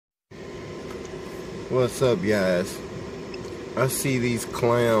What's up, guys? I see these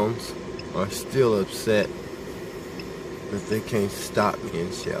clowns are still upset that they can't stop me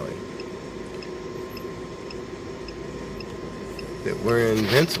and Shelly. That we're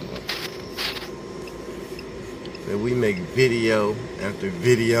invincible. That we make video after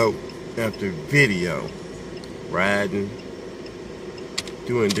video after video, riding,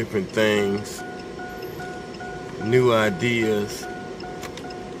 doing different things, new ideas.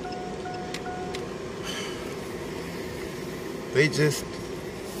 They just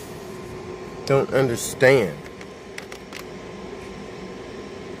don't understand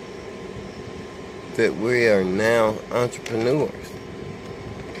that we are now entrepreneurs,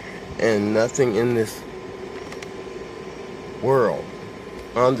 and nothing in this world,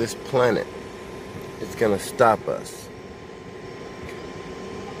 on this planet, is gonna stop us.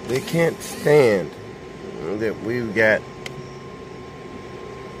 They can't stand that we've got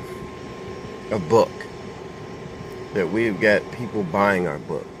a book, that we've got people buying our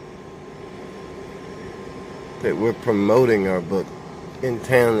book, that we're promoting our book in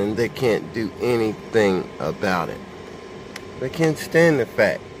town, and they can't do anything about it. They can't stand the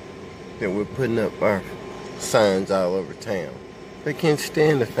fact that we're putting up our signs all over town. They can't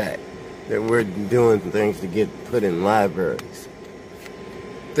stand the fact that we're doing things to get put in libraries.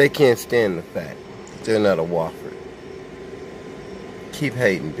 They can't stand the fact that they're not a Wofford. Keep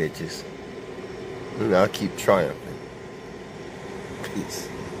hating, bitches, and I'll keep triumphing. Peace.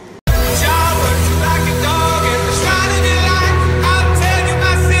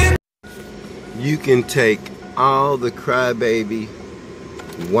 You can take all the crybaby,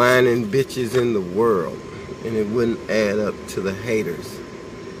 whining bitches in the world, and it wouldn't add up to the haters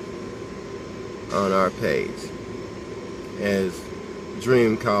on our page, as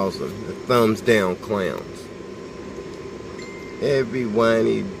Dream calls them, the thumbs down clowns. Every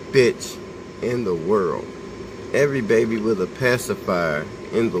whiny bitch in the world, every baby with a pacifier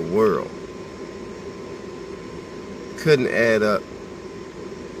in the world, couldn't add up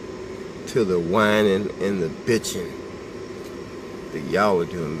to the whining and the bitching that y'all are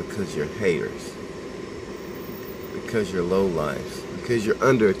doing, because you're haters, because you're lowlifes, because you're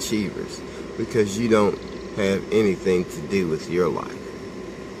underachievers, because you don't have anything to do with your life,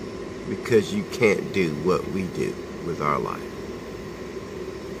 because you can't do what we do with our life.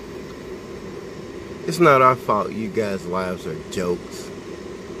 It's not our fault you guys' lives are jokes.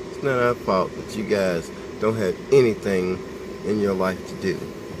 It's not our fault that you guys don't have anything in your life to do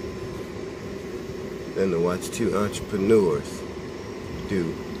than to watch two entrepreneurs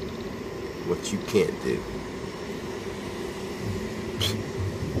do what you can't do.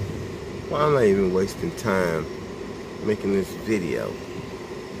 Why am I even wasting time making this video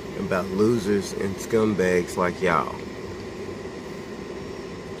about losers and scumbags like y'all?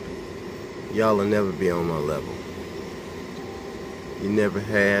 Y'all will never be on my level. You never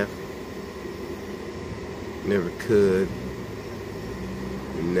have, never could,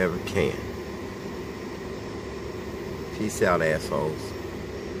 you never can. Peace out, assholes.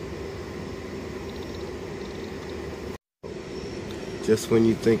 Just when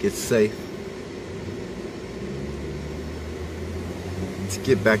you think it's safe to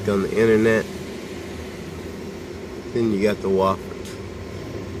get back on the internet, then you got the Wofford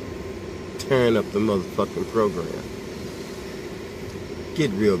tearing up the motherfucking program.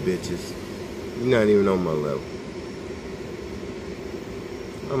 Get real, bitches. You're not even on my level.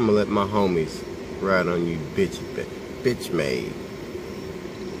 I'm gonna let my homies ride on you, bitch made,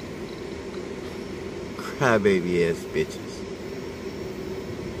 crybaby ass bitches.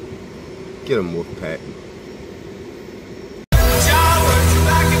 Get 'em, Wolfpack.